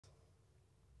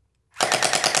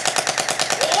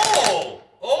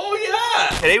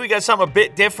Today we got something a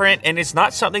bit different, and it's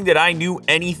not something that I knew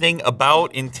anything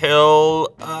about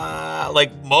until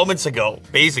like moments ago,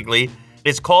 basically.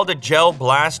 It's called a gel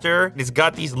blaster. It's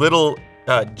got these little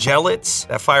gellets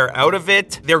that fire out of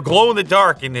it. They're glow in the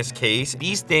dark in this case.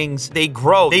 These things, they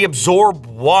grow, they absorb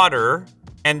water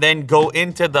and then go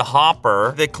into the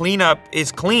hopper. The cleanup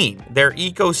is clean. They're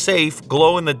eco-safe,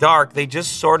 glow in the dark. They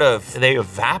just they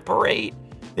evaporate.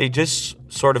 They just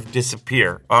sort of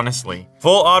disappear, honestly.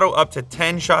 Full auto up to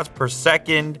 10 shots per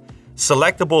second.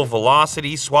 Selectable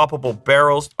velocity, swappable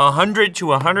barrels, 100 to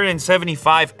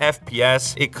 175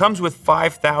 FPS. It comes with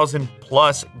 5,000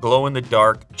 plus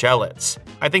glow-in-the-dark gellets.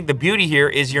 I think the beauty here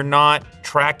is you're not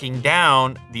tracking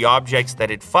down the objects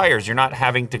that it fires. You're not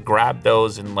having to grab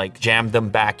those and like jam them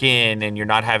back in, and you're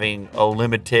not having a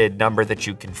limited number that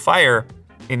you can fire.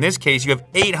 In this case, you have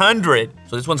 800.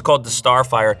 So this one's called the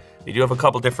Starfire. They do have a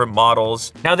couple different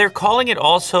models. Now they're calling it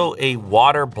also a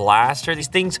water blaster. These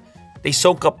things, they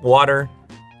soak up water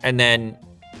and then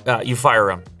you fire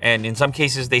them. And in some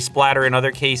cases they splatter, in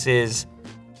other cases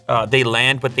they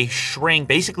land, but they shrink,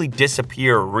 basically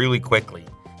disappear really quickly.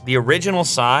 The original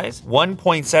size,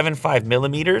 1.75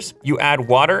 millimeters. You add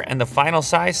water, and the final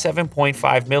size,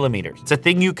 7.5 millimeters. It's a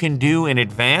thing you can do in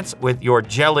advance with your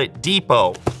Gellet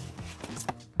Depot.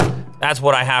 That's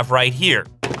what I have right here.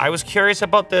 I was curious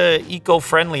about the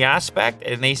eco-friendly aspect,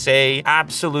 and they say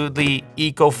absolutely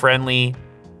eco-friendly.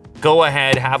 Go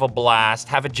ahead, have a blast,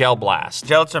 have a gel blast.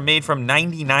 Gellets are made from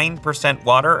 99%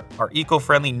 water, are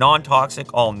eco-friendly,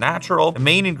 non-toxic, all natural. The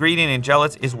main ingredient in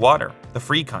gellets is water, the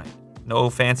free kind.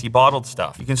 No fancy bottled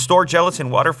stuff. You can store gellets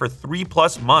in water for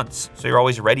 3+ months, so you're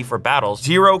always ready for battles.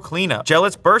 Zero cleanup.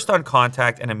 Gellets burst on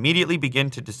contact and immediately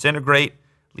begin to disintegrate,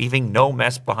 leaving no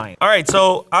mess behind. All right,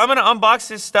 so I'm gonna unbox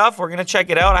this stuff. We're gonna check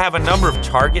it out. I have a number of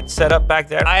targets set up back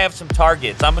there. I have some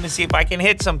targets. I'm gonna see if I can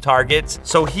hit some targets.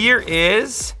 So here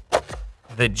is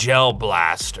the Gel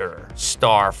Blaster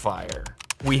Starfire.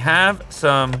 We have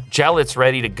some gellets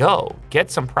ready to go.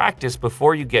 Get some practice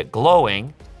before you get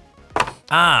glowing.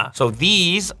 So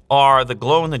these are the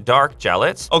glow-in-the-dark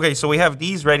gellets. Okay, so we have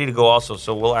these ready to go also,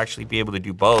 so we'll actually be able to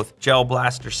do both. Gel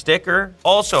Blaster sticker.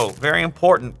 Also, very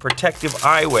important, protective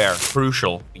eyewear.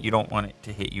 Crucial. You don't want it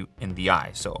to hit you in the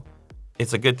eye, so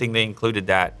it's a good thing they included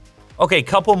that. Okay,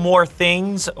 couple more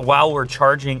things while we're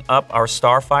charging up our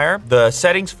Starfire. The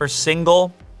settings for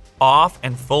single, off,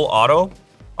 and full auto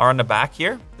are on the back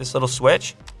here, this little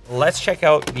switch. Let's check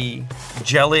out the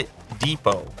Gellet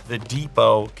Depot. The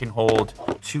Depot can hold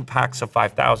 2 packs of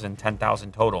 5,000,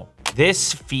 10,000 total.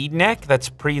 This feed neck that's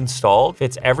pre-installed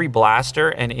fits every blaster,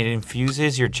 and it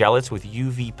infuses your gellets with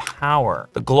UV power.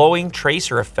 The glowing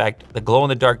tracer effect the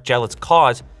glow-in-the-dark gellets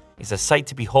cause is a sight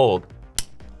to behold,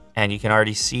 and you can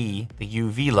already see the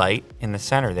UV light in the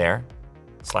center there.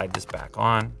 Slide this back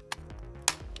on.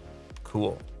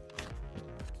 Cool.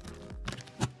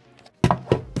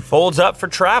 Folds up for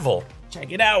travel.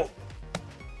 Check it out.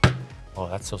 Oh,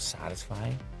 that's so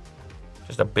satisfying.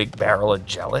 Just a big barrel of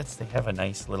gellets. They have a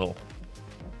nice little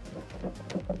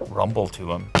rumble to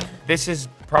them. This is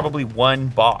probably one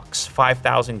box,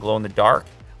 5,000 glow in the dark.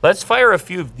 Let's fire a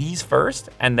few of these first,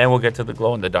 and then we'll get to the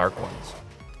glow in the dark ones.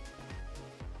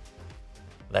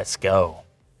 Let's go.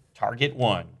 Target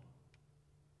 1.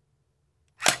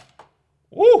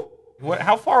 Woo!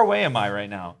 How far away am I right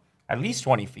now? At least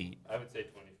 20 feet. I would say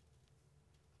 20.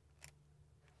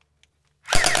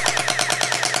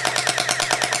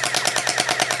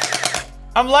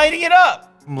 I'm lighting it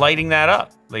up. I'm lighting that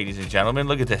up, ladies and gentlemen.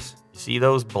 Look at this. See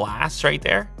those blasts right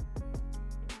there?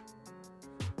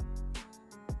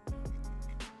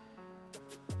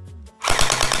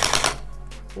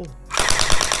 Oh.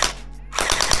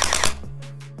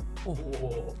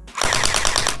 Oh.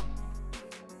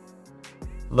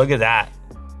 Look at that.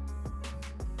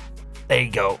 There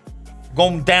you go.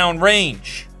 Going down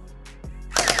range.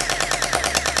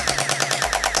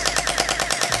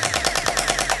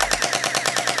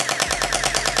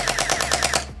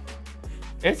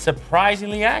 It's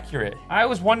surprisingly accurate. I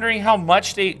was wondering how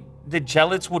much the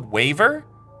gellets would waver,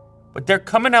 but they're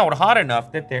coming out hot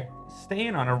enough that they're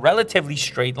staying on a relatively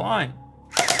straight line.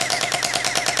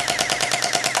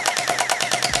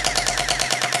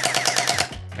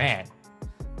 Man,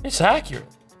 it's accurate.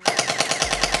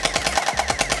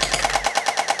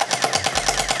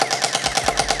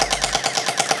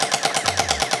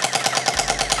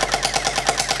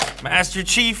 Master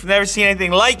Chief, never seen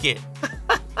anything like it.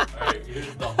 Alright,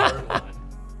 here's the hard one.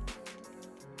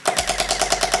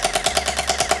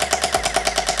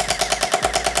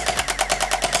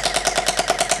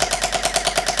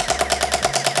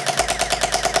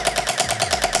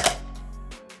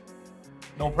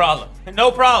 No problem.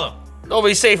 No problem.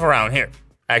 Nobody's safe around here.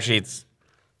 Actually, it's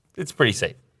pretty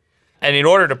safe. And in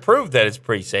order to prove that it's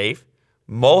pretty safe,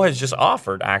 Mo has just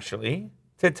offered, actually,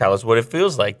 to tell us what it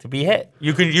feels like to be hit.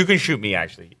 You can shoot me,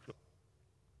 actually.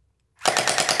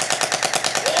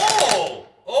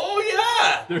 Oh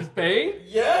yeah. There's pain?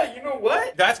 Yeah, you know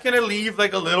what? That's gonna leave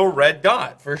like a little red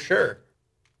dot for sure.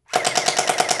 You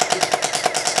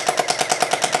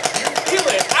feel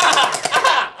it?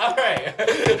 All right.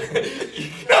 You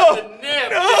got the nip.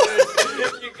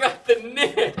 Dude. You got the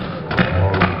nip.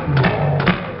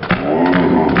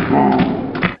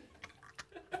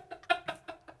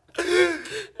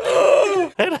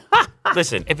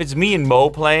 Listen, if it's me and Mo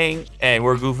playing and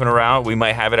we're goofing around, we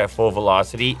might have it at full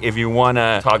velocity. If you want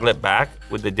to toggle it back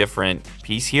with the different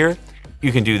piece here,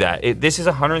 you can do that. This is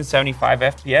 175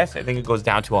 FPS. I think it goes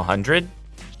down to 100.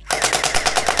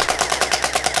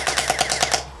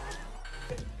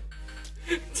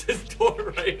 Just go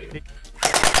right.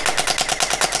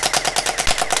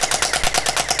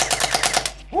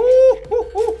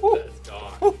 That's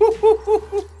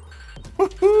gone.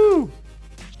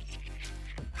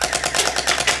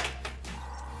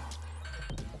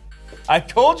 I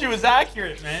told you it was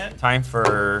accurate, man. Time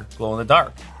for glow in the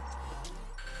dark.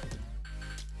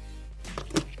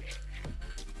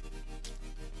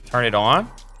 Turn it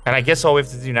on. And I guess all we have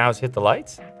to do now is hit the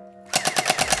lights.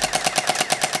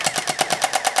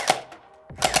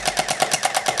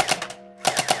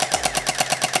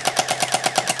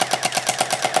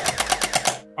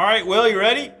 All right, Will, you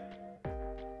ready?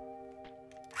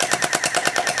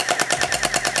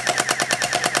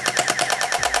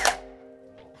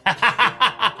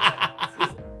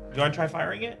 You want to try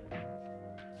firing it?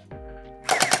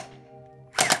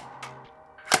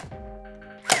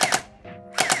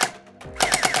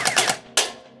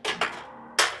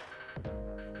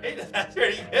 Hey, that's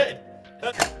pretty good.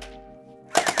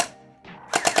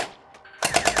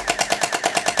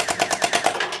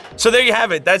 So there you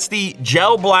have it. That's the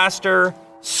Gel Blaster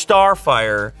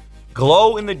Starfire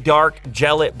glow-in-the-dark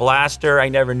Gel-It Blaster. I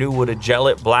never knew what a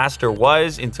Gel-It Blaster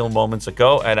was until moments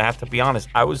ago, and I have to be honest,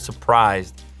 I was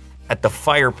surprised at the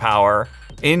firepower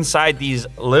inside these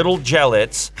little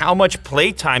Gel-Its, how much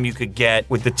playtime you could get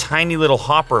with the tiny little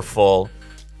hopper full.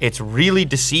 It's really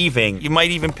deceiving. You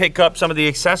might even pick up some of the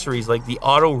accessories like the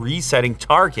auto-resetting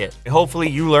target. Hopefully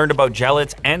you learned about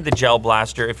Gel-Its and the Gel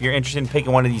Blaster. If you're interested in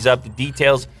picking one of these up, the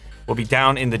details will be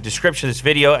down in the description of this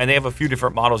video, and they have a few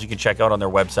different models you can check out on their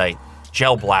website.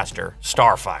 Gel Blaster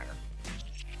Starfire.